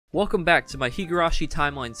Welcome back to my Higurashi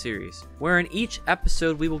Timeline series, where in each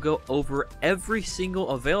episode we will go over every single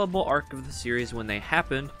available arc of the series when they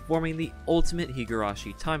happened, forming the ultimate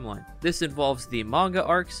Higurashi Timeline. This involves the manga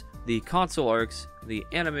arcs, the console arcs, the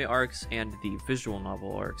anime arcs, and the visual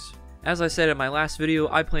novel arcs. As I said in my last video,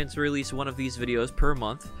 I plan to release one of these videos per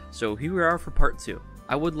month, so here we are for part 2.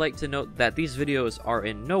 I would like to note that these videos are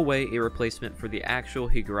in no way a replacement for the actual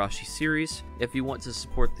Higurashi series. If you want to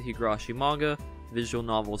support the Higurashi manga, visual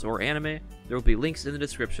novels, or anime, there will be links in the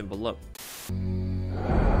description below.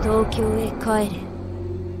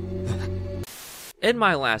 In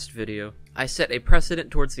my last video, I set a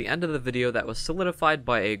precedent towards the end of the video that was solidified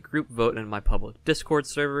by a group vote in my public Discord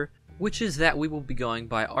server, which is that we will be going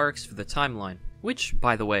by arcs for the timeline. Which,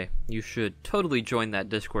 by the way, you should totally join that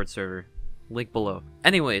Discord server. Link below.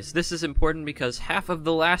 Anyways, this is important because half of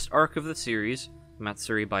the last arc of the series,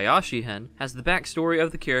 Himatsubushi-hen, has the backstory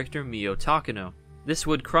of the character Mio Takano. This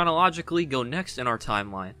would chronologically go next in our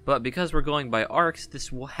timeline, but because we're going by arcs,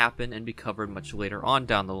 this will happen and be covered much later on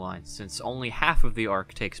down the line, since only half of the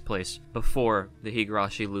arc takes place before the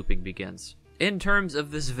Higurashi looping begins. In terms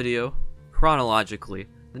of this video, chronologically,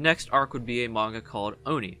 the next arc would be a manga called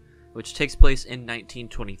Oni, which takes place in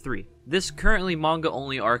 1923. This currently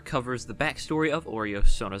manga-only arc covers the backstory of Oryou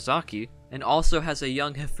Sonozaki, and also has a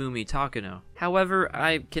young Hifumi Takano. However,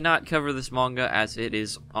 I cannot cover this manga as it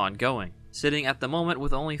is ongoing, sitting at the moment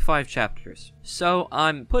with only 5 chapters. So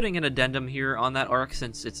I'm putting an addendum here on that arc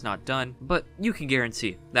since it's not done, but you can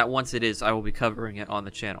guarantee that once it is, I will be covering it on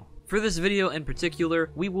the channel. For this video in particular,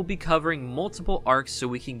 we will be covering multiple arcs so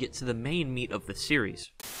we can get to the main meat of the series.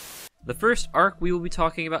 The first arc we will be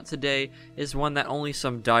talking about today is one that only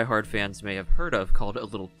some diehard fans may have heard of, called A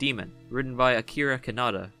Little Demon, written by Akira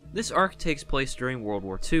Kanada. This arc takes place during World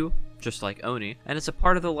War II, just like Oni, and it's a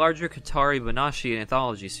part of the larger Katari Banashi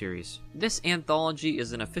anthology series. This anthology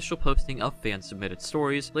is an official posting of fan-submitted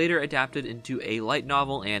stories, later adapted into a light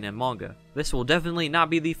novel and a manga. This will definitely not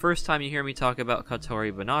be the first time you hear me talk about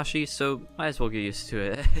Katari Banashi, so might as well get used to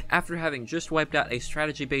it. After having just wiped out a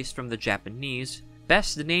strategy base from the Japanese,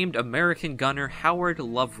 best named American gunner Howard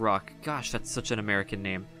Loverock, gosh that's such an American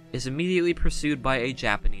name, is immediately pursued by a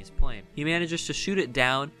Japanese plane. He manages to shoot it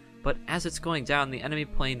down, but as it's going down, the enemy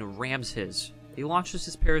plane rams his. He launches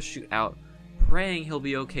his parachute out, praying he'll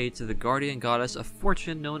be okay to the guardian goddess of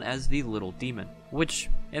fortune known as the Little Demon, which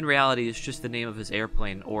in reality is just the name of his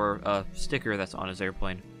airplane, or a sticker that's on his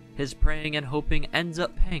airplane. His praying and hoping ends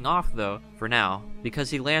up paying off though, for now,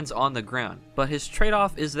 because he lands on the ground. But his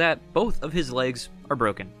trade-off is that both of his legs are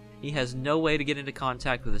broken. He has no way to get into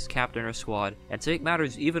contact with his captain or squad, and to make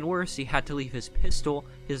matters even worse, he had to leave his pistol,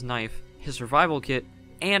 his knife, his survival kit,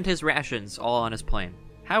 and his rations all on his plane.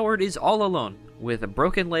 Howard is all alone, with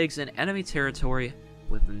broken legs in enemy territory,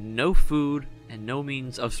 with no food and no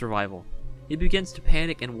means of survival. He begins to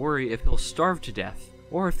panic and worry if he'll starve to death,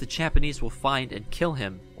 or if the Japanese will find and kill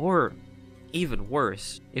him, or even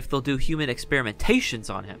worse, if they'll do human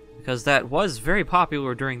experimentations on him, because that was very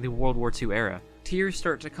popular during the World War II era. Tears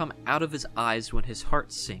start to come out of his eyes when his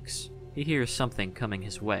heart sinks. He hears something coming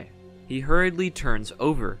his way. He hurriedly turns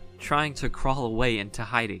over, trying to crawl away into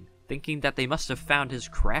hiding, thinking that they must have found his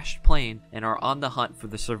crashed plane and are on the hunt for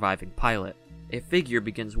the surviving pilot. A figure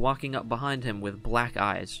begins walking up behind him with black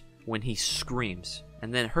eyes when he screams,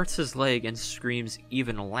 and then hurts his leg and screams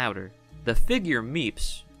even louder. The figure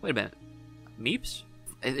meeps. Wait a minute. Meeps?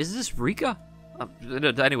 Is this Rika?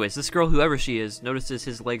 Anyways, this girl, whoever she is, notices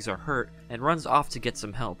his legs are hurt and runs off to get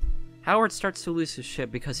some help. Howard starts to lose his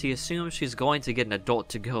shit because he assumes she's going to get an adult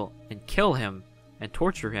to go and kill him and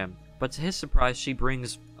torture him, but to his surprise she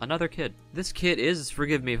brings another kid. This kid is,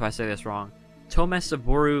 forgive me if I say this wrong,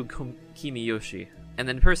 Tomesaboru Kimiyoshi, and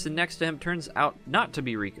then the person next to him turns out not to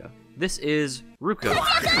be Rika. This is Ruka.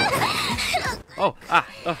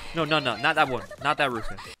 No, not that one, not that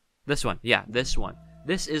Ruka. This one, yeah, this one.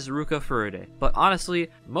 This is Hanyuu Furude, but honestly,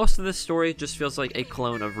 most of this story just feels like a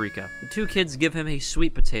clone of Rika. The two kids give him a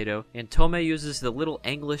sweet potato, and Tome uses the little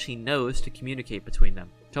English he knows to communicate between them.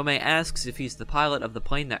 Tome asks if he's the pilot of the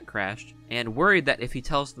plane that crashed, and worried that if he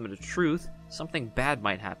tells them the truth, something bad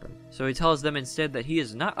might happen. So he tells them instead that he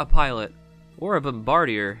is not a pilot, or a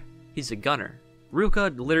bombardier, he's a gunner.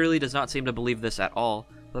 Ruka literally does not seem to believe this at all,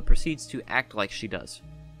 but proceeds to act like she does.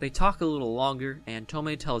 They talk a little longer, and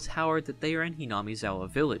Tome tells Howard that they are in Hinamizawa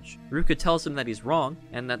village. Ruka tells him that he's wrong,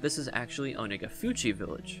 and that this is actually Onegafuchi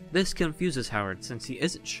village. This confuses Howard, since he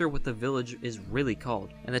isn't sure what the village is really called,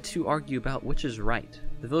 and the two argue about which is right.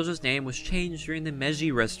 The village's name was changed during the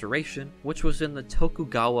Meiji Restoration, which was when the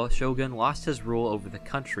Tokugawa shogun lost his rule over the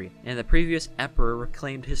country, and the previous emperor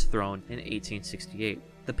reclaimed his throne in 1868.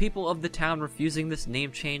 The The people of the town refusing this name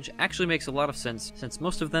change actually makes a lot of sense, since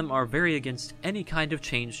most of them are very against any kind of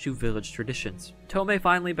change to village traditions. Tomei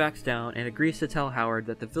finally backs down and agrees to tell Howard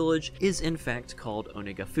that the village is in fact called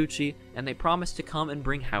Onegafuchi, and they promise to come and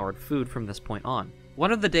bring Howard food from this point on.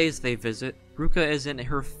 One of the days they visit, Ruka is in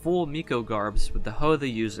her full Miko garbs with the hoe they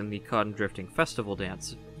use in the cotton drifting festival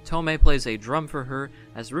dance. Tomei plays a drum for her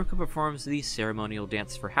as Ruka performs the ceremonial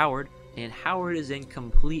dance for Howard, and Howard is in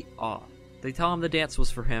complete awe. They tell him the dance was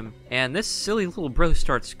for him, and this silly little bro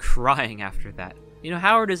starts crying after that. You know,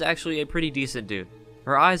 Howard is actually a pretty decent dude.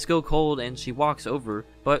 Her eyes go cold and she walks over,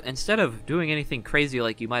 but instead of doing anything crazy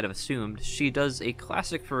like you might have assumed, she does a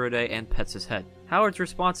classic Furude and pets his head. Howard's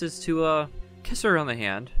response is to, kiss her on the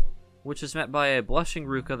hand, which is met by a blushing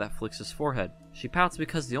Ruka that flicks his forehead. She pouts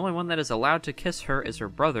because the only one that is allowed to kiss her is her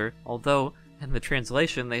brother, although in the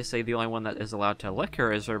translation they say the only one that is allowed to lick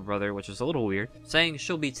her is her brother, which is a little weird, saying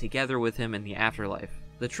she'll be together with him in the afterlife.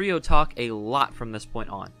 The trio talk a lot from this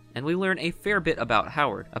point on, and we learn a fair bit about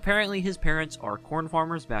Howard. Apparently his parents are corn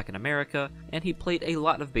farmers back in America, and he played a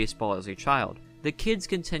lot of baseball as a child. The kids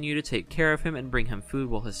continue to take care of him and bring him food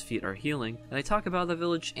while his feet are healing, and they talk about the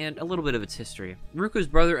village and a little bit of its history. Ruka's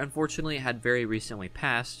brother unfortunately had very recently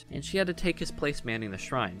passed, and she had to take his place manning the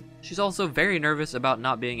shrine. She's also very nervous about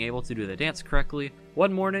not being able to do the dance correctly.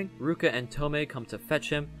 One morning, Ruka and Tomei come to fetch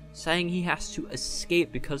him, saying he has to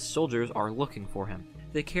escape because soldiers are looking for him.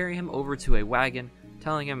 They carry him over to a wagon,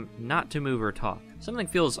 telling him not to move or talk. Something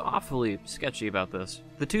feels awfully sketchy about this.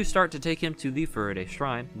 The two start to take him to the Furude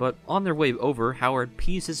shrine, but on their way over, Howard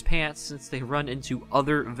pees his pants since they run into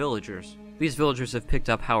other villagers. These villagers have picked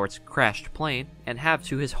up Howard's crashed plane, and have,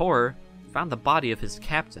 to his horror, found the body of his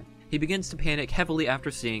captain. He begins to panic heavily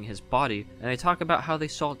after seeing his body, and they talk about how they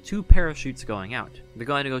saw 2 parachutes going out. They're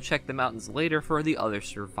going to go check the mountains later for the other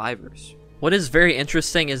survivors. What is very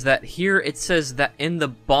interesting is that here it says that in the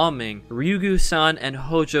bombing, Ryugu-san and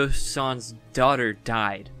Hojo-san's daughter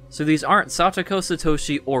died. So these aren't Satoko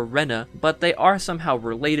Satoshi or Rena, but they are somehow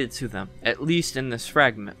related to them, at least in this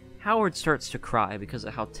fragment. Howard starts to cry because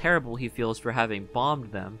of how terrible he feels for having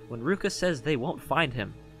bombed them when Ruka says they won't find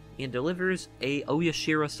him, and delivers a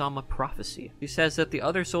Oyashiro-sama prophecy. He says that the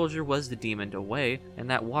other soldier was the demon away, and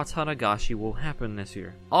that Watanagashi will happen this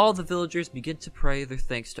year. All the villagers begin to pray their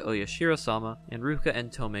thanks to Oyashiro-sama, and Ruka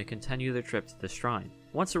and Tomei continue their trip to the shrine.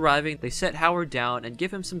 Once arriving, they set Howard down and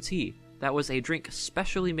give him some tea. That was a drink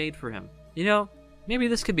specially made for him. You know, maybe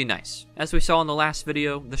this could be nice. As we saw in the last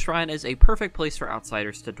video, the shrine is a perfect place for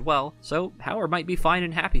outsiders to dwell, so Howard might be fine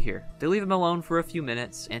and happy here. They leave him alone for a few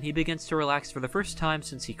minutes, and he begins to relax for the first time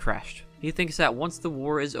since he crashed. He thinks that once the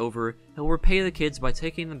war is over, he'll repay the kids by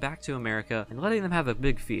taking them back to America and letting them have a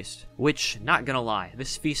big feast. Which, not gonna lie,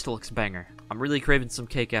 this feast looks banger. I'm really craving some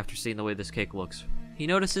cake after seeing the way this cake looks. He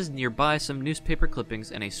notices nearby some newspaper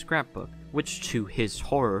clippings and a scrapbook, which, to his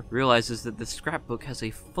horror, realizes that the scrapbook has a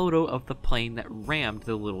photo of the plane that rammed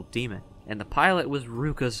the little demon, and the pilot was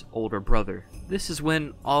Ruka's older brother. This is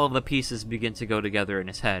when all of the pieces begin to go together in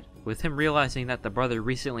his head, with him realizing that the brother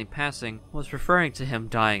recently passing was referring to him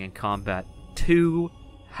dying in combat. To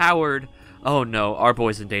Howard. Oh no, our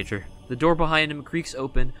boy's in danger. The door behind him creaks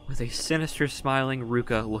open, with a sinister smiling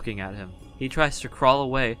Ruka looking at him. He tries to crawl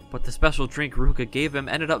away, but the special drink Ruka gave him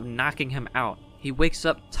ended up knocking him out. He wakes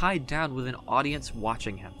up tied down with an audience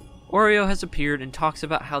watching him. Oryou has appeared and talks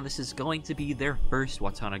about how this is going to be their first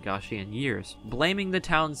Watanagashi in years, blaming the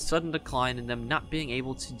town's sudden decline and them not being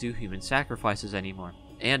able to do human sacrifices anymore.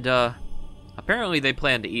 And, apparently they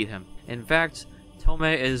plan to eat him. In fact,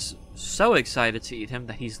 Tomei is so excited to eat him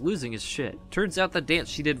that he's losing his shit. Turns out the dance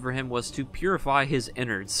she did for him was to purify his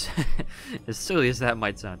innards. As silly as that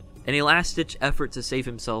might sound. In a last-ditch effort to save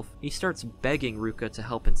himself, he starts begging Ruka to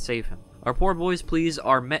help and save him. Our poor boy's pleas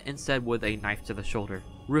are met instead with a knife to the shoulder,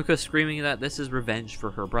 Ruka screaming that this is revenge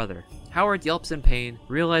for her brother. Howard yelps in pain,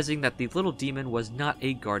 realizing that the little demon was not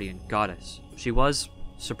a guardian goddess. She was,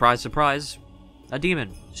 surprise surprise, a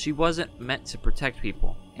demon. She wasn't meant to protect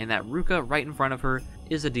people, and that Ruka right in front of her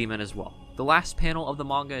is a demon as well. The last panel of the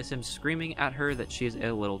manga is him screaming at her that she is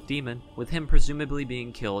a little demon, with him presumably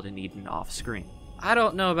being killed and eaten off screen. I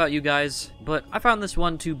don't know about you guys, but I found this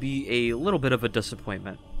one to be a little bit of a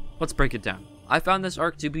disappointment. Let's break it down. I found this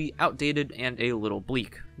arc to be outdated and a little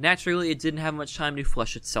bleak. Naturally, it didn't have much time to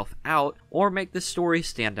flesh itself out or make the story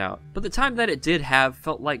stand out, but the time that it did have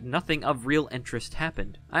felt like nothing of real interest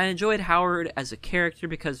happened. I enjoyed Howard as a character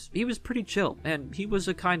because he was pretty chill and he was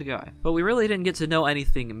a kind guy, but we really didn't get to know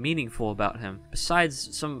anything meaningful about him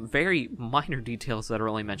besides some very minor details that are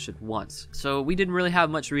only mentioned once. So we didn't really have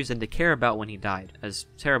much reason to care about when he died, as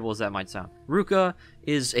terrible as that might sound. Ruka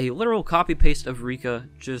is a literal copy-paste of Rika,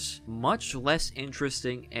 just much less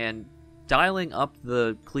interesting and dialing up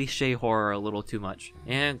the cliche horror a little too much.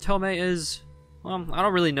 And Tomei is, well, I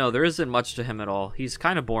don't really know, there isn't much to him at all. He's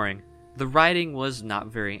kind of boring. The writing was not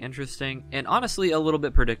very interesting, and honestly a little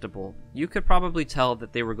bit predictable. You could probably tell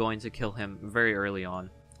that they were going to kill him very early on.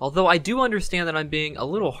 Although I do understand that I'm being a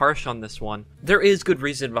little harsh on this one, there is good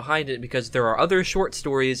reason behind it because there are other short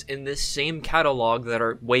stories in this same catalog that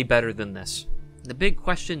are way better than this. The big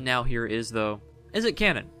question now here is, though, is it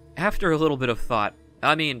canon? After a little bit of thought,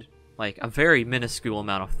 I mean, like a very minuscule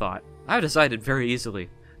amount of thought, I've decided very easily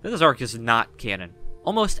that this arc is not canon.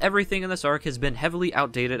 Almost everything in this arc has been heavily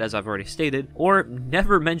outdated, as I've already stated, or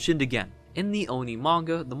never mentioned again. In the Oni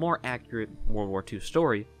manga, the more accurate World War II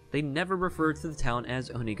story, they never referred to the town as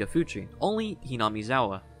Onigafuchi, only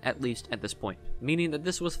Hinamizawa, at least at this point, meaning that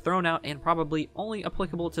this was thrown out and probably only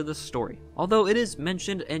applicable to this story, although it is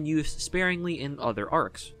mentioned and used sparingly in other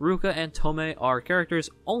arcs. Ruka and Tomei are characters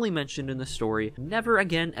only mentioned in the story, never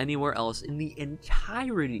again anywhere else in the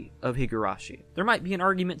entirety of Higurashi. There might be an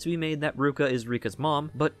argument to be made that Ruka is Rika's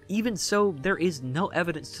mom, but even so, there is no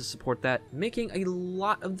evidence to support that, making a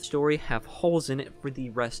lot of the story have holes in it for the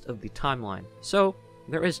rest of the timeline. So,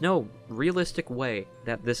 there is no realistic way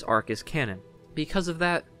that this arc is canon. Because of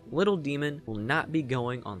that, Little Demon will not be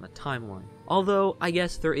going on the timeline. Although, I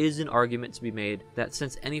guess there is an argument to be made that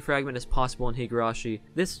since any fragment is possible in Higurashi,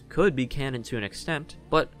 this could be canon to an extent,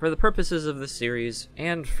 but for the purposes of this series,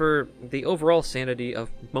 and for the overall sanity of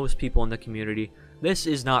most people in the community, this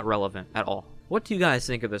is not relevant at all. What do you guys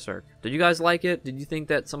think of this arc? Did you guys like it? Did you think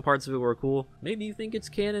that some parts of it were cool? Maybe you think it's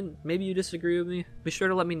canon? Maybe you disagree with me? Be sure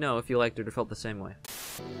to let me know if you liked it or felt the same way.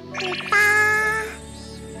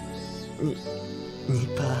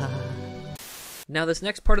 Now this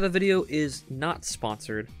next part of the video is not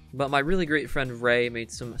sponsored, but my really great friend Ray made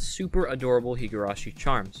some super adorable Higurashi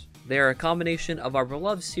charms. They are a combination of our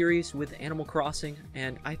beloved series with Animal Crossing,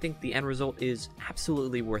 and I think the end result is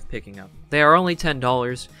absolutely worth picking up. They are only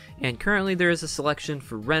 $10, and currently there is a selection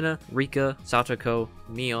for Rena, Rika, Satoko,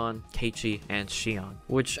 Mion, Keiichi, and Shion,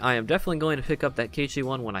 which I am definitely going to pick up that Keiichi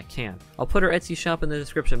one when I can. I'll put her Etsy shop in the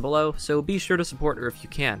description below, so be sure to support her if you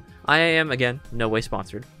can. I am, again, no way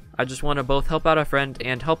sponsored. I just want to both help out a friend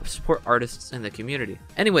and help support artists in the community.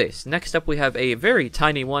 Anyways, next up we have a very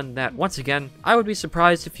tiny one that, once again, I would be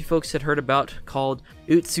surprised if you folks had heard about, called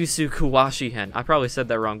Utsusukuwashi-hen. I probably said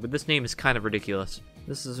that wrong, but this name is kind of ridiculous.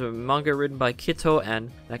 This is a manga written by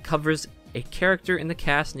Kito-en that covers a character in the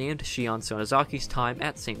cast named Oryou Sonozaki's time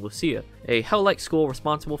at St. Lucia, a hell-like school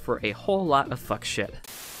responsible for a whole lot of fuck shit.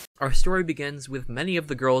 Our story begins with many of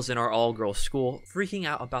the girls in our all-girls school freaking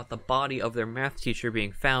out about the body of their math teacher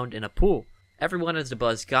being found in a pool. Everyone is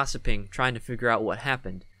abuzz gossiping, trying to figure out what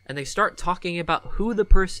happened, and they start talking about who the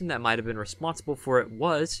person that might have been responsible for it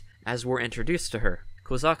was, as we're introduced to her.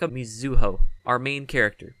 Kozaka Mizuho, our main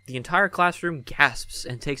character. The entire classroom gasps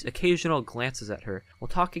and takes occasional glances at her, while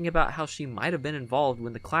talking about how she might have been involved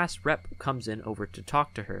when the class rep comes in over to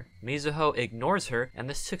talk to her. Mizuho ignores her, and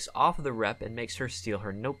this ticks off the rep and makes her steal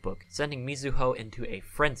her notebook, sending Mizuho into a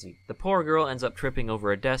frenzy. The poor girl ends up tripping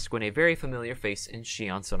over a desk when a very familiar face in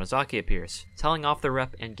Oryou Sonozaki appears, telling off the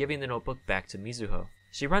rep and giving the notebook back to Mizuho.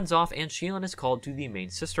 She runs off and Shion is called to the main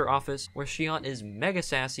sister office, where Shion is mega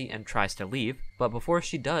sassy and tries to leave, but before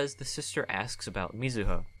she does, the sister asks about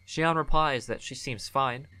Mizuho. Shion replies that she seems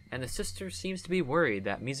fine, and the sister seems to be worried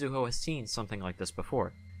that Mizuho has seen something like this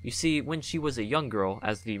before. You see, when she was a young girl,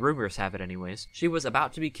 as the rumors have it anyways, she was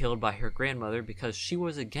about to be killed by her grandmother because she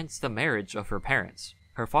was against the marriage of her parents.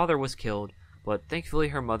 Her father was killed, but thankfully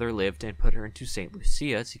her mother lived and put her into St.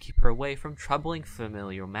 Lucia to keep her away from troubling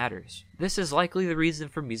familial matters. This is likely the reason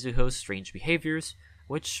for Mizuho's strange behaviors,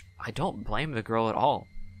 which I don't blame the girl at all.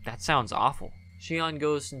 That sounds awful. Shion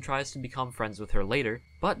goes and tries to become friends with her later,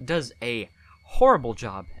 but does a horrible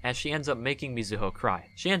job as she ends up making Mizuho cry.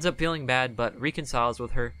 She ends up feeling bad but reconciles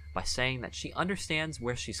with her by saying that she understands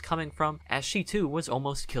where she's coming from, as she too was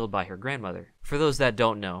almost killed by her grandmother. For those that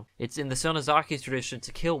don't know, it's in the Sonozaki's tradition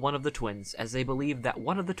to kill one of the twins, as they believe that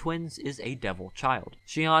one of the twins is a devil child.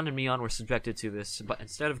 Shion and Mion were subjected to this, but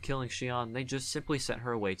instead of killing Shion, they just simply sent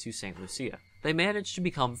her away to St. Lucia. They manage to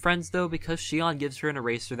become friends though, because Shion gives her an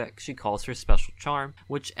eraser that she calls her special charm,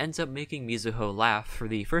 which ends up making Mizuho laugh for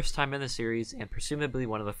the first time in the series, and presumably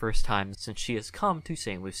one of the first times since she has come to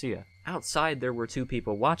St. Lucia. Outside, there were two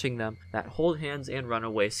people watching them that hold hands and run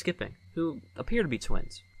away skipping, who appear to be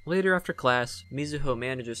twins. Later after class, Mizuho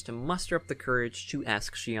manages to muster up the courage to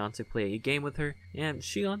ask Shion to play a game with her, and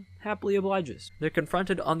Shion happily obliges. They're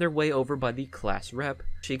confronted on their way over by the class rep.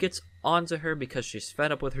 She gets onto her because she's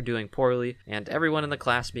fed up with her doing poorly and everyone in the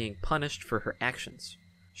class being punished for her actions.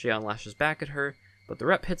 Shion lashes back at her, but the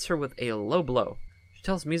rep hits her with a low blow. She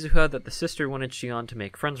tells Mizuho that the sister wanted Shion to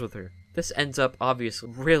make friends with her. This ends up obviously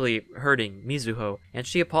really hurting Mizuho, and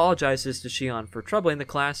she apologizes to Shion for troubling the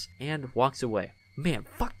class and walks away. Man,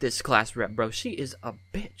 fuck this class rep, bro. She is a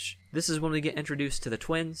bitch. This is when we get introduced to the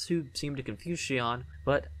twins, who seem to confuse Shion,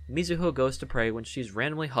 but Mizuho goes to pray when she's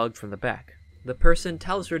randomly hugged from the back. The person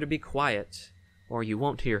tells her to be quiet, or you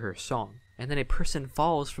won't hear her song. And then a person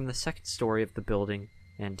falls from the second story of the building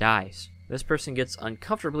and dies. This person gets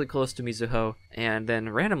uncomfortably close to Mizuho, and then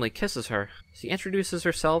randomly kisses her. She introduces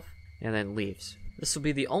herself, and then leaves. This will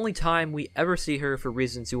be the only time we ever see her for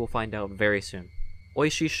reasons you will find out very soon.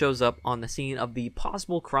 Oishi shows up on the scene of the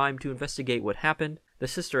possible crime to investigate what happened. The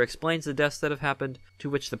sister explains the deaths that have happened, to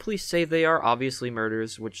which the police say they are obviously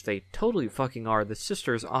murders, which they totally fucking are. The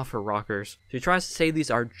sister's off her rockers. She tries to say these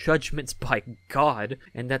are judgments by God,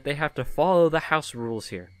 and that they have to follow the house rules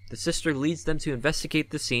here. The sister leads them to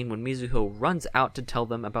investigate the scene when Mizuho runs out to tell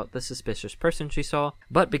them about the suspicious person she saw,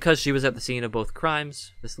 but because she was at the scene of both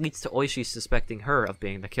crimes, this leads to Oishi suspecting her of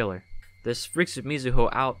being the killer. This freaks Mizuho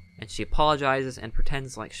out, and she apologizes and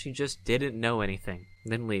pretends like she just didn't know anything,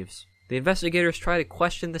 then leaves. The investigators try to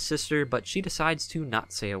question the sister, but she decides to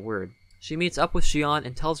not say a word. She meets up with Shion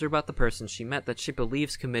and tells her about the person she met that she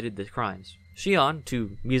believes committed the crimes. Shion,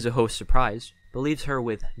 to Mizuho's surprise, believes her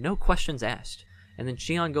with no questions asked, and then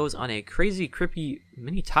Shion goes on a crazy, creepy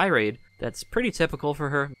mini tirade that's pretty typical for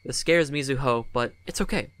her. This scares Mizuho, but it's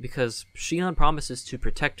okay, because Shion promises to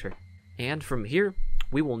protect her. And from here,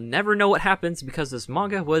 we will never know what happens because this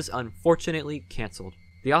manga was unfortunately cancelled.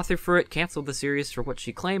 The author for it canceled the series for what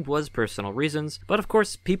she claimed was personal reasons, but of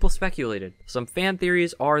course people speculated. Some fan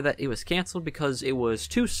theories are that it was cancelled because it was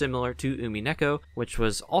too similar to Umineko, which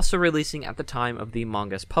was also releasing at the time of the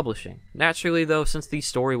manga's publishing. Naturally though, since the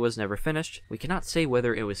story was never finished, we cannot say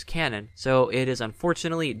whether it was canon, so it is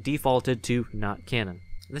unfortunately defaulted to not canon.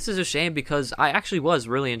 This is a shame because I actually was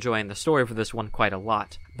really enjoying the story for this one quite a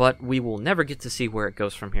lot, but we will never get to see where it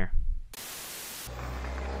goes from here.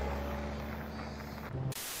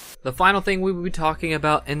 The final thing we will be talking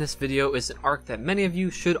about in this video is an arc that many of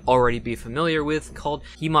you should already be familiar with, called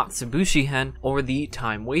Himatsubushi-hen, or the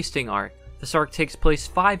time-wasting arc. This arc takes place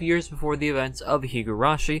 5 years before the events of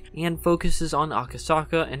Higurashi, and focuses on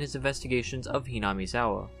Akasaka and his investigations of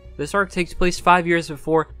Hinamizawa. This arc takes place 5 years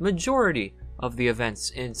before majority of the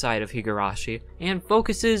events inside of Higurashi, and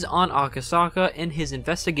focuses on Akasaka and his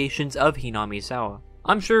investigations of Hinamizawa.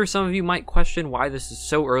 I'm sure some of you might question why this is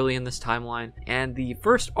so early in this timeline, and the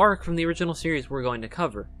first arc from the original series we're going to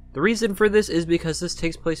cover. The reason for this is because this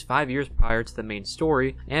takes place 5 years prior to the main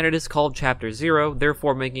story, and it is called Chapter 0,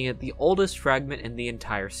 therefore making it the oldest fragment in the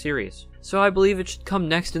entire series. So I believe it should come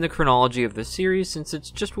next in the chronology of the series, since it's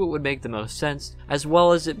just what would make the most sense, as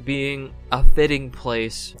well as it being a fitting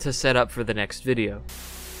place to set up for the next video.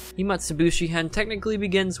 Himatsubushi-hen technically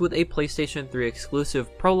begins with a PlayStation 3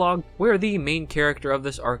 exclusive prologue, where the main character of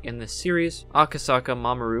this arc in this series, Akasaka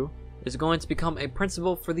Mamoru, is going to become a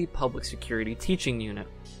principal for the public security teaching unit.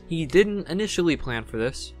 He didn't initially plan for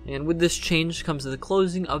this, and with this change comes the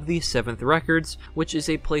closing of the 7th Records, which is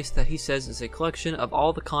a place that he says is a collection of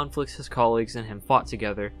all the conflicts his colleagues and him fought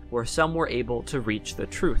together, where some were able to reach the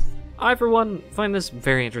truth. I, for one, find this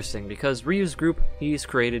very interesting because Ryu's group he's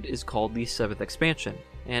created is called the 7th Expansion,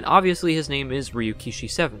 and obviously his name is Ryukishi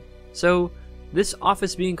 7. So, this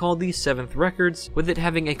office being called the 7th Records, with it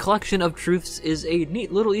having a collection of truths, is a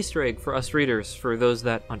neat little Easter egg for us readers, for those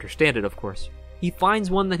that understand it, of course. He finds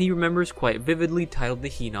one that he remembers quite vividly titled the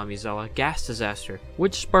Hinamizawa gas disaster,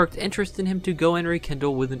 which sparked interest in him to go and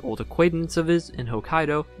rekindle with an old acquaintance of his in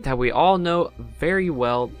Hokkaido that we all know very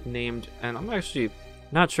well, named, and I'm actually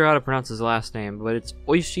not sure how to pronounce his last name, but it's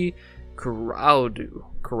Oishi Kuraudu.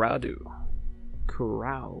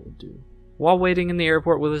 While waiting in the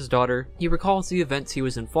airport with his daughter, he recalls the events he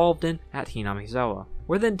was involved in at Hinamizawa.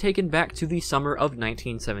 We're then taken back to the summer of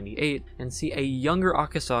 1978 and see a younger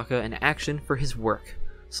Akasaka in action for his work,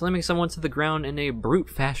 slamming someone to the ground in a brute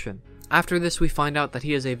fashion. After this, we find out that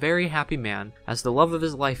he is a very happy man, as the love of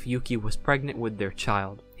his life, Yuki, was pregnant with their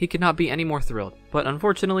child. He could not be any more thrilled, but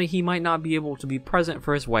unfortunately he might not be able to be present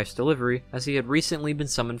for his wife's delivery, as he had recently been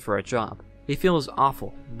summoned for a job. He feels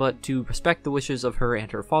awful, but to respect the wishes of her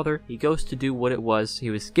and her father, he goes to do what it was he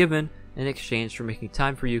was given in exchange for making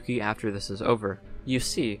time for Yuki after this is over. You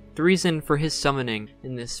see, the reason for his summoning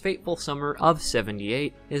in this fateful summer of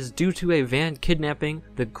 78 is due to a van kidnapping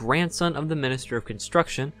the grandson of the Minister of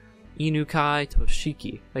Construction, Inukai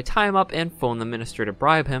Toshiki. They tie him up and phone the minister to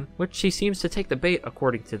bribe him, which he seems to take the bait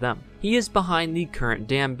according to them. He is behind the current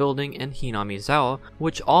dam building in Hinamizawa,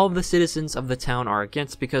 which all of the citizens of the town are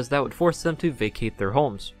against because that would force them to vacate their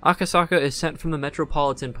homes. Akasaka is sent from the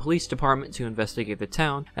Metropolitan Police Department to investigate the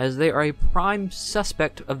town, as they are a prime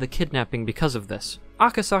suspect of the kidnapping because of this.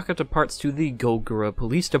 Akasaka departs to the Gogura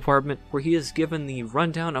Police Department, where he is given the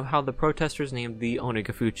rundown of how the protesters named the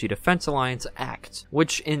Onegafuchi Defense Alliance act,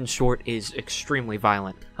 which in short is extremely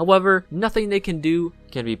violent. However, nothing they can do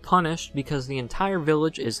can be punished because the entire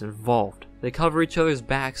village is involved. They cover each other's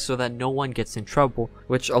backs so that no one gets in trouble,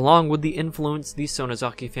 which along with the influence the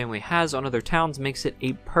Sonozaki family has on other towns makes it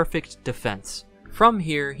a perfect defense. From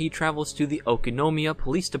here, he travels to the Okinomiya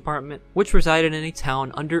Police Department, which resided in a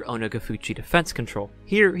town under Onegafuchi defense control.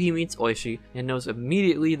 Here, he meets Oishi and knows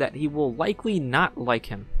immediately that he will likely not like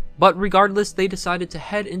him. But regardless, they decided to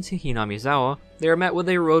head into Hinamizawa. They are met with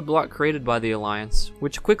a roadblock created by the Alliance,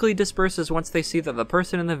 which quickly disperses once they see that the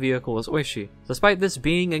person in the vehicle is Oishi. Despite this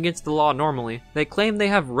being against the law normally, they claim they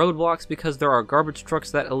have roadblocks because there are garbage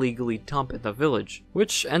trucks that illegally dump in the village,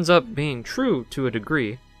 which ends up being true to a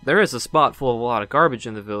degree. There is a spot full of a lot of garbage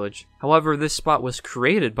in the village. However, this spot was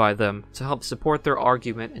created by them to help support their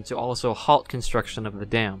argument and to also halt construction of the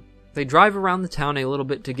dam. They drive around the town a little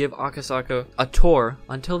bit to give Akasaka a tour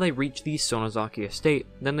until they reach the Sonozaki estate,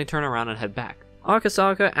 then they turn around and head back.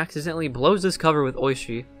 Akasaka accidentally blows his cover with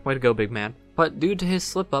Oishi, way to go big man, but due to his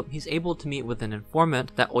slip up, he's able to meet with an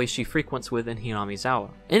informant that Oishi frequents with in Hinamizawa.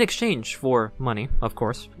 In exchange for money, of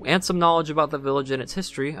course, and some knowledge about the village and its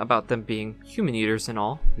history, about them being human eaters and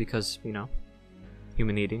all, because, you know,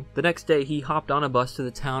 human eating. The next day, he hopped on a bus to the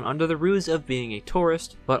town under the ruse of being a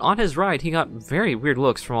tourist, but on his ride, he got very weird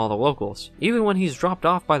looks from all the locals. Even when he's dropped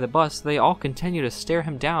off by the bus, they all continue to stare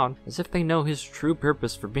him down as if they know his true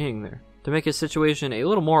purpose for being there. To make his situation a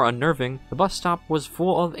little more unnerving, the bus stop was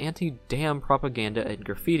full of anti-dam propaganda and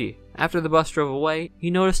graffiti. After the bus drove away,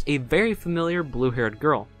 he noticed a very familiar blue-haired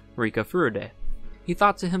girl, Rika Furude. He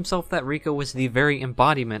thought to himself that Rika was the very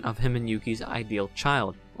embodiment of him and Yuki's ideal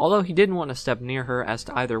child, although he didn't want to step near her as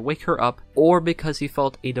to either wake her up or because he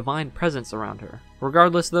felt a divine presence around her.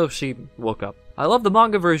 Regardless though, she woke up. I love the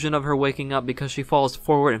manga version of her waking up because she falls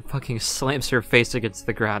forward and fucking slams her face against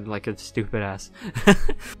the ground like a stupid ass.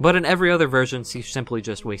 But in every other version, she simply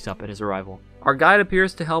just wakes up at his arrival. Our guide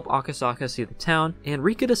appears to help Akasaka see the town, and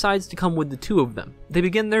Rika decides to come with the two of them. They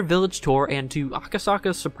begin their village tour, and to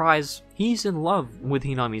Akasaka's surprise, he's in love with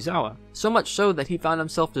Hinamizawa. So much so that he found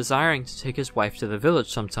himself desiring to take his wife to the village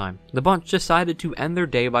sometime. The bunch decided to end their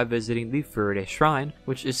day by visiting the Furude Shrine,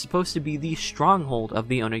 which is supposed to be the stronghold of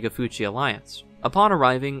the Onegafuchi Alliance. Upon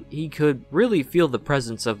arriving, he could really feel the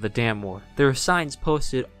presence of the dam war. There are signs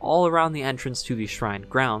posted all around the entrance to the shrine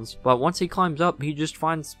grounds, but once he climbs up, he just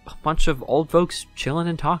finds a bunch of old folks chilling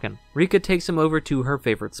and talking. Rika takes him over to her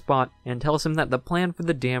favorite discipline and tells him that the plan for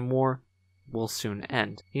the dam war will soon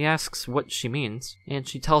end. He asks what she means, and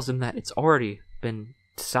she tells him that it's already been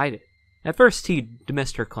decided. At first, he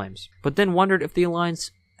dismissed her claims, but then wondered if the Alliance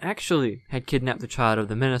actually had kidnapped the child of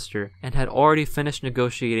the minister and had already finished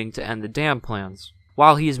negotiating to end the dam plans.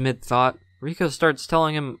 While he is mid-thought, Rika starts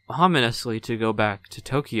telling him ominously to go back to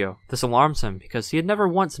Tokyo. This alarms him because he had never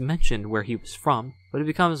once mentioned where he was from, but he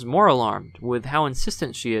becomes more alarmed with how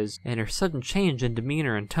insistent she is and her sudden change in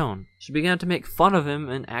demeanor and tone. She began to make fun of him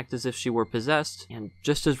and act as if she were possessed, and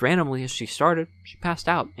just as randomly as she started, she passed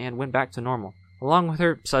out and went back to normal. Along with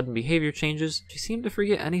her sudden behavior changes, she seemed to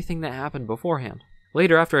forget anything that happened beforehand.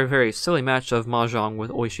 Later, after a very silly match of mahjong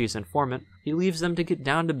with Oishi's informant, he leaves them to get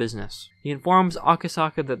down to business. He informs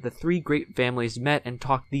Akasaka that the three great families met and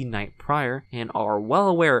talked the night prior, and are well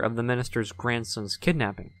aware of the minister's grandson's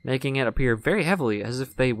kidnapping, making it appear very heavily as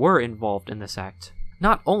if they were involved in this act.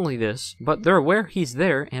 Not only this, but they're aware he's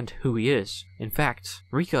there and who he is. In fact,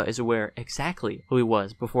 Rika is aware exactly who he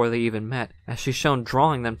was before they even met, as she's shown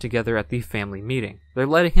drawing them together at the family meeting. They're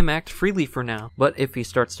letting him act freely for now, but if he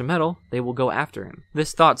starts to meddle, they will go after him.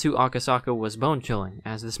 This thought to Akasaka was bone-chilling,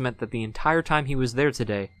 as this meant that the entire time he was there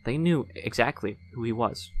today, they knew exactly who he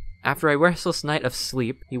was. After a restless night of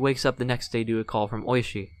sleep, he wakes up the next day to a call from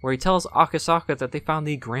Oishi, where he tells Akasaka that they found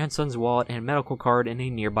the grandson's wallet and medical card in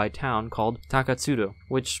a nearby town called Takatsudo,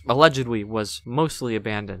 which allegedly was mostly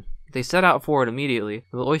abandoned. They set out for it immediately,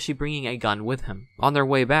 with Oishi bringing a gun with him. On their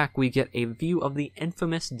way back, we get a view of the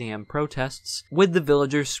infamous dam protests, with the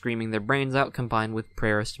villagers screaming their brains out combined with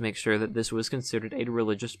prayers to make sure that this was considered a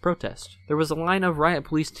religious protest. There was a line of riot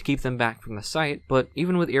police to keep them back from the site, but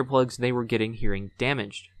even with earplugs, they were getting hearing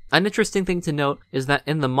damaged. An interesting thing to note is that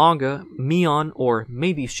in the manga, Mion, or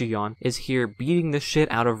maybe Shion, is here beating the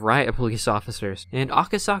shit out of riot police officers, and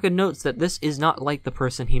Akasaka notes that this is not like the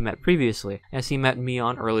person he met previously, as he met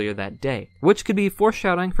Mion earlier that day, which could be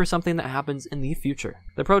foreshadowing for something that happens in the future.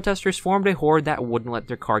 The protesters formed a horde that wouldn't let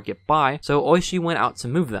their car get by, so Oishi went out to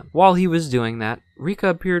move them. While he was doing that, Rika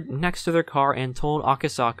appeared next to their car and told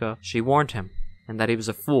Akasaka she warned him, and that he was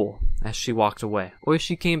a fool, as she walked away.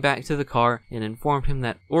 Oishi came back to the car and informed him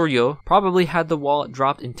that Oryou probably had the wallet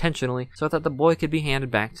dropped intentionally so that the boy could be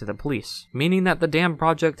handed back to the police, meaning that the dam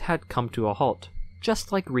project had come to a halt,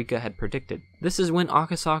 just like Rika had predicted. This is when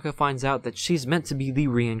Akasaka finds out that she's meant to be the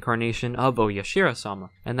reincarnation of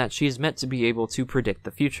Oyashiro-sama, and that she's meant to be able to predict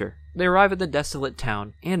the future. They arrive at the desolate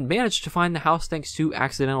town, and manage to find the house thanks to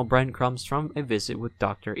accidental breadcrumbs from a visit with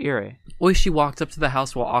Dr. Ire. Oishi walked up to the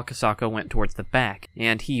house while Akasaka went towards the back,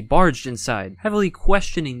 and he barged inside, heavily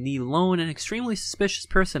questioning the lone and extremely suspicious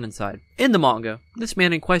person inside. In the manga, this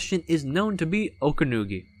man in question is known to be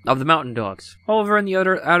Okanugi, of the Mountain Dogs. However, in the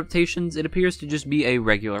other adaptations, it appears to just be a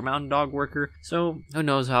regular mountain dog worker, so who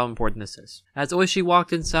knows how important this is. As Oishi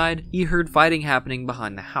walked inside, he heard fighting happening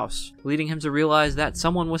behind the house, leading him to realize that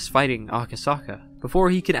someone was fighting Akasaka. Before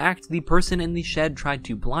he could act, the person in the shed tried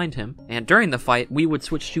to blind him, and during the fight, we would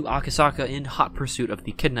switch to Akasaka in hot pursuit of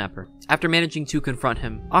the kidnapper. After managing to confront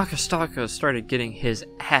him, Akasaka started getting his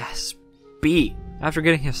ass beat. After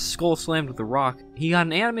getting his skull slammed with a rock, he got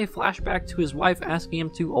an anime flashback to his wife asking him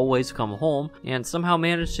to always come home, and somehow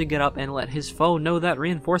managed to get up and let his foe know that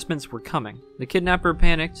reinforcements were coming. The kidnapper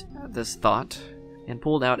panicked at this thought and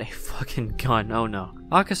pulled out a fucking gun. Oh no.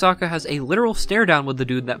 Akasaka has a literal stare down with the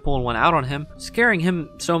dude that pulled one out on him, scaring him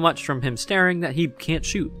so much from him staring that he can't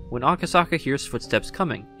shoot. When Akasaka hears footsteps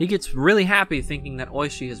coming, he gets really happy thinking that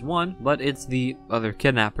Oishi has won, but it's the other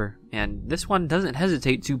kidnapper, and this one doesn't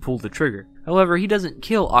hesitate to pull the trigger. However, he doesn't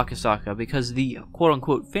kill Akasaka because the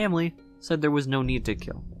quote-unquote family said there was no need to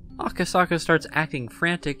kill. Akasaka starts acting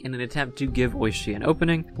frantic in an attempt to give Oishi an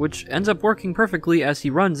opening, which ends up working perfectly as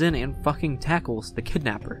he runs in and fucking tackles the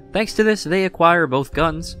kidnapper. Thanks to this, they acquire both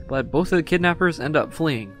guns, but both of the kidnappers end up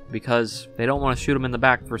fleeing because they don't want to shoot him in the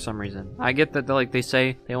back for some reason. I get that they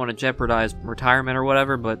say they want to jeopardize retirement or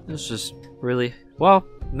whatever, but it's just really... Well,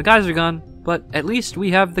 the guys are gone, but at least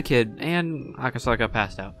we have the kid, and Akasaka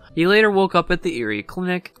passed out. He later woke up at the Erie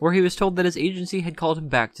clinic, where he was told that his agency had called him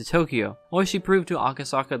back to Tokyo. Oishi proved to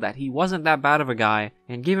Akasaka that he wasn't that bad of a guy,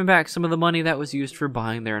 and gave him back some of the money that was used for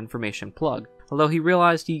buying their information plug. Although he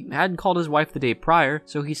realized he hadn't called his wife the day prior,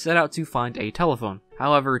 so he set out to find a telephone.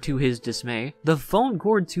 However, to his dismay, the phone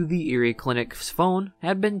cord to the Erie Clinic's phone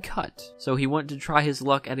had been cut, so he went to try his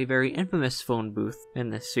luck at a very infamous phone booth in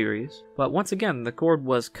this series. But once again, the cord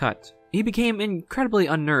was cut. He became incredibly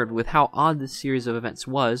unnerved with how odd this series of events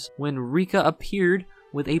was when Rika appeared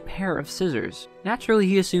with a pair of scissors. Naturally,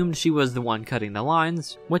 he assumed she was the one cutting the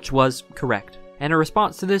lines, which was correct. And a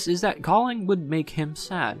response to this is that calling would make him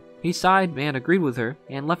sad. He sighed and agreed with her,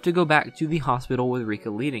 and left to go back to the hospital with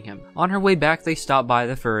Rika leading him. On her way back, they stopped by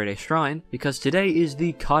the Furude Shrine, because today is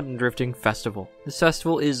the Cotton Drifting Festival. This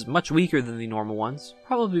festival is much weaker than the normal ones,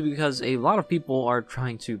 probably because a lot of people are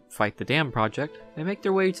trying to fight the dam project, and make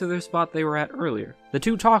their way to their spot they were at earlier. The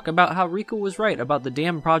two talk about how Rika was right about the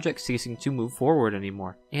dam project ceasing to move forward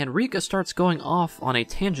anymore, and Rika starts going off on a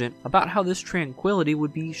tangent about how this tranquility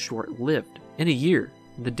would be short-lived. In a year,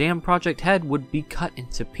 the dam project head would be cut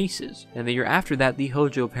into pieces, and the year after that the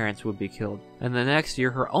Hojo parents would be killed, and the next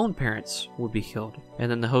year her own parents would be killed,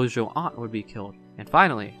 and then the Hojo aunt would be killed, and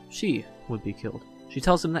finally, she would be killed. She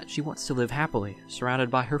tells him that she wants to live happily,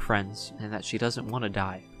 surrounded by her friends, and that she doesn't want to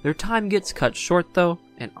die. Their time gets cut short though,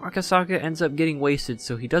 and Akasaka ends up getting wasted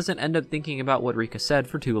so he doesn't end up thinking about what Rika said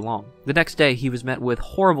for too long. The next day he was met with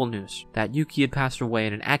horrible news that Yuki had passed away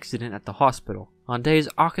in an accident at the hospital. On days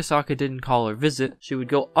Akasaka didn't call or visit, she would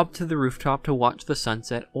go up to the rooftop to watch the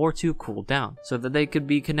sunset or to cool down, so that they could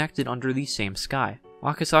be connected under the same sky.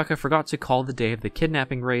 Akasaka forgot to call the day of the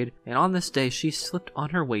kidnapping raid, and on this day she slipped on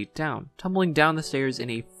her way down, tumbling down the stairs in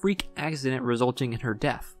a freak accident resulting in her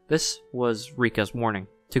death. This was Rika's warning,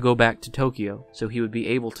 to go back to Tokyo, so he would be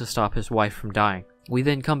able to stop his wife from dying. We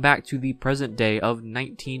then come back to the present day of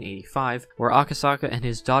 1985, where Akasaka and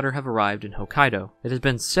his daughter have arrived in Hokkaido. It has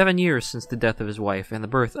been 7 years since the death of his wife and the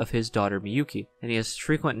birth of his daughter Miyuki, and he has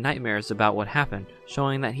frequent nightmares about what happened,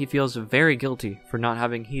 showing that he feels very guilty for not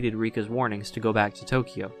having heeded Rika's warnings to go back to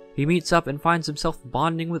Tokyo. He meets up and finds himself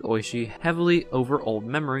bonding with Oishi heavily over old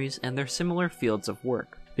memories and their similar fields of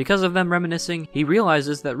work. Because of them reminiscing, he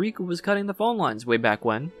realizes that Rika was cutting the phone lines way back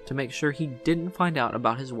when, to make sure he didn't find out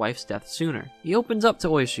about his wife's death sooner. He opens up to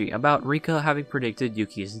Oishi about Rika having predicted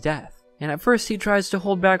Yuki's death, and at first he tries to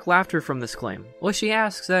hold back laughter from this claim. Oishi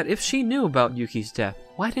asks that if she knew about Yuki's death,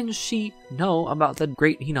 why didn't she know about the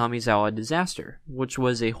Great Hinamizawa disaster, which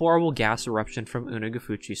was a horrible gas eruption from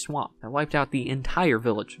Unagefuchi Swamp that wiped out the entire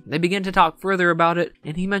village. They begin to talk further about it,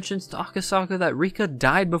 and he mentions to Akasaka that Rika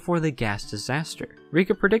died before the gas disaster.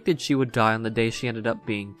 Rika predicted she would die on the day she ended up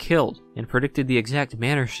being killed, and predicted the exact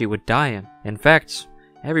manner she would die in. In fact,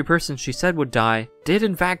 every person she said would die did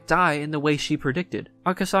in fact die in the way she predicted.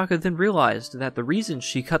 Akasaka then realized that the reason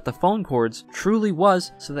she cut the phone cords truly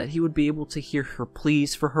was so that he would be able to hear her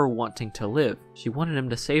pleas for her wanting to live. She wanted him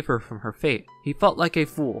to save her from her fate. He felt like a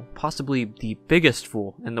fool, possibly the biggest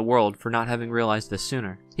fool in the world for not having realized this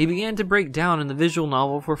sooner. He began to break down in the visual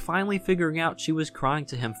novel for finally figuring out she was crying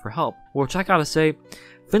to him for help, which I gotta say,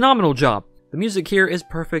 phenomenal job. The music here is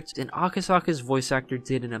perfect, and Akasaka's voice actor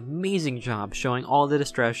did an amazing job showing all the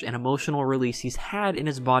distress and emotional release he's had in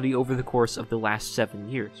his body over the course of the last 7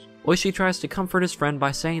 years. Oishi tries to comfort his friend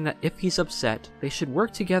by saying that if he's upset, they should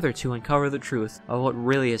work together to uncover the truth of what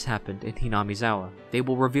really has happened in Hinamizawa. They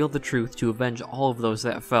will reveal the truth to avenge all of those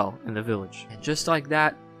that fell in the village. And just like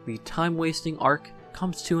that, the time-wasting arc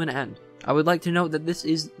comes to an end. I would like to note that this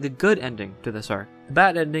is the good ending to this arc. The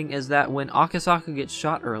bad ending is that when Akasaka gets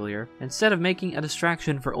shot earlier, instead of making a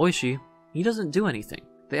distraction for Oishi, he doesn't do anything.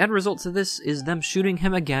 The end result to this is them shooting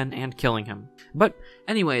him again and killing him. But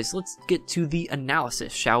anyways, let's get to the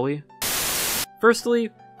analysis, shall we?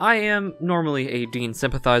 Firstly, I am normally a Dean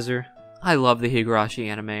sympathizer. I love the Higurashi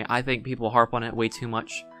anime. I think people harp on it way too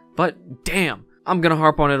much. But damn, I'm gonna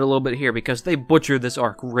harp on it a little bit here because they butchered this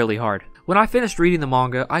arc really hard. When I finished reading the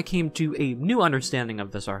manga, I came to a new understanding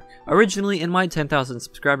of this arc. Originally, in my 10,000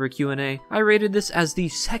 subscriber Q&A, I rated this as the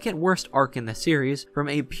second worst arc in the series from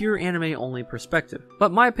a pure anime-only perspective.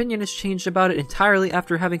 But my opinion has changed about it entirely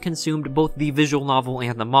after having consumed both the visual novel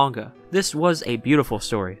and the manga. This was a beautiful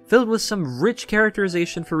story, filled with some rich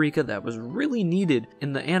characterization for Rika that was really needed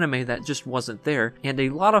in the anime that just wasn't there, and a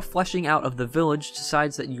lot of fleshing out of the village to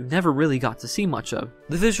sides that you never really got to see much of.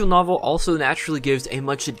 The visual novel also naturally gives a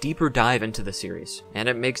much deeper dive into the series, and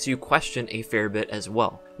it makes you question a fair bit as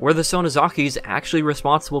well. Were the Sonozakis actually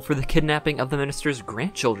responsible for the kidnapping of the minister's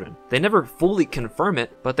grandchildren? They never fully confirm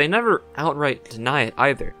it, but they never outright deny it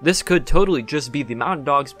either. This could totally just be the mountain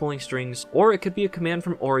dogs pulling strings, or it could be a command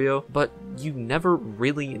from Oryou, but you never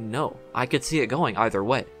really know. I could see it going either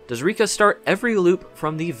way. Does Rika start every loop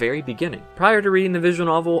from the very beginning? Prior to reading the visual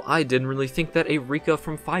novel, I didn't really think that a Rika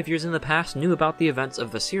from 5 years in the past knew about the events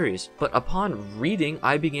of the series, but upon reading,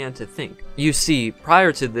 I began to think. You see,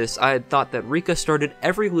 prior to this, I had thought that Rika started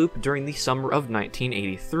every loop during the summer of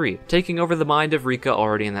 1983, taking over the mind of Rika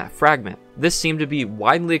already in that fragment. This seemed to be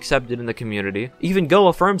widely accepted in the community. Even Go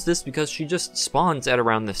affirms this because she just spawns at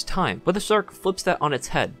around this time, but this arc flips that on its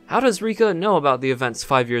head. How does Rika know about the events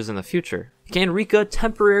 5 years in the future? Can Rika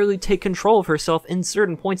temporarily take control of herself in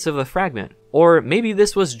certain points of the fragment? Or maybe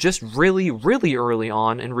this was just really early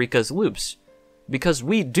on in Rika's loops. Because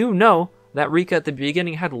we do know that Rika at the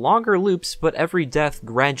beginning had longer loops, but every death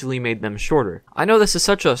gradually made them shorter. I know this is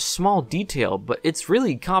such a small detail, but it's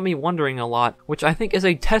really got me wondering a lot, which I think is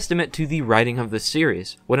a testament to the writing of this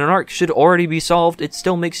series. When an arc should already be solved, it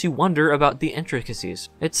still makes you wonder about the intricacies.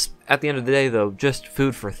 It's, at the end of the day though, just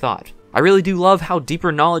food for thought. I really do love how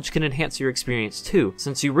deeper knowledge can enhance your experience too,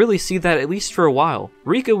 since you really see that at least for a while,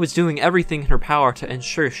 Rika was doing everything in her power to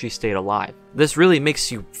ensure she stayed alive. This really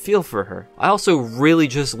makes you feel for her. I also really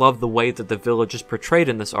just love the way that the village is portrayed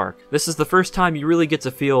in this arc. This is the first time you really get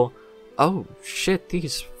to feel, oh shit,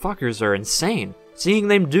 these fuckers are insane. Seeing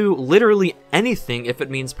them do literally anything if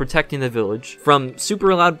it means protecting the village, from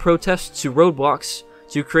super loud protests to roadblocks,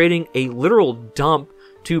 to creating a literal dump,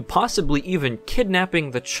 to possibly even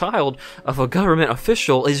kidnapping the child of a government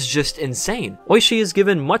official, is just insane. Oishi is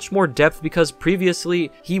given much more depth because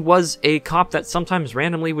previously he was a cop that sometimes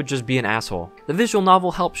randomly would just be an asshole. The visual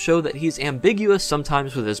novel helps show that he's ambiguous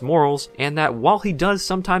sometimes with his morals, and that while he does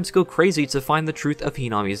sometimes go crazy to find the truth of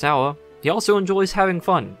Hinamizawa, he also enjoys having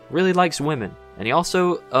fun, really likes women, and he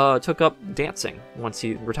also took up dancing once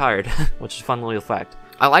he retired, which is a fun little fact.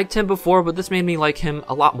 I liked him before, but this made me like him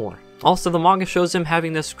a lot more. Also, the manga shows him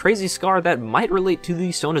having this crazy scar that might relate to the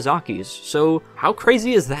Sonozakis, so how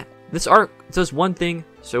crazy is that? This arc does one thing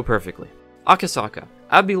so perfectly. Akasaka.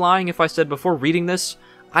 I'd be lying if I said before reading this,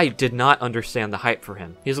 I did not understand the hype for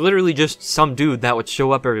him. He's literally just some dude that would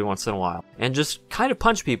show up every once in a while, and just kind of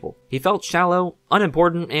punch people. He felt shallow,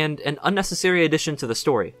 unimportant, and an unnecessary addition to the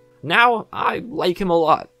story. Now, I like him a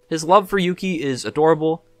lot. His love for Yuki is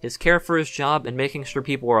adorable. His care for his job and making sure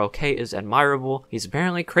people are okay is admirable. He's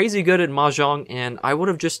apparently crazy good at mahjong, and I would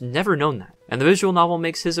have just never known that. And the visual novel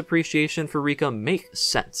makes his appreciation for Rika make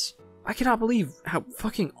sense. I cannot believe how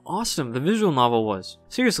fucking awesome the visual novel was.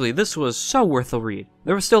 Seriously, this was so worth the read.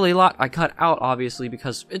 There was still a lot I cut out, obviously,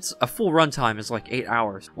 because it's a full runtime is like 8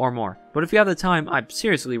 hours or more. But if you have the time, I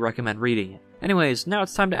seriously recommend reading it. Anyways, now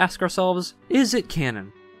it's time to ask ourselves, is it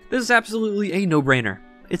canon? This is absolutely a no-brainer.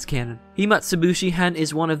 It's canon. Himatsubushi-hen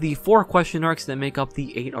is one of the 4 question arcs that make up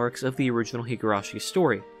the 8 arcs of the original Higurashi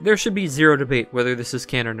story. There should be zero debate whether this is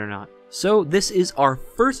canon or not. So this is our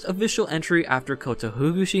first official entry after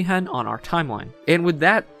Kotohogushi-hen on our timeline. And with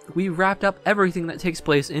that, we wrapped up everything that takes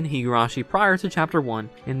place in Higurashi prior to chapter 1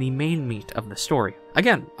 in the main meat of the story.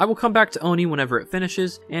 Again, I will come back to Oni whenever it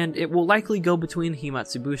finishes, and it will likely go between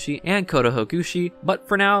Himatsubushi and Kotohogushi, but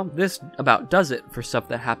for now, this about does it for stuff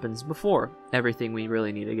that happens before everything we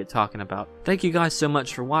really need to get talking about. Thank you guys so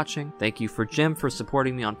much for watching. Thank you for Jim for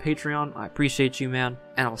supporting me on Patreon. I appreciate you, man.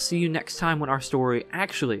 And I'll see you next time when our story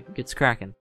actually gets cracking.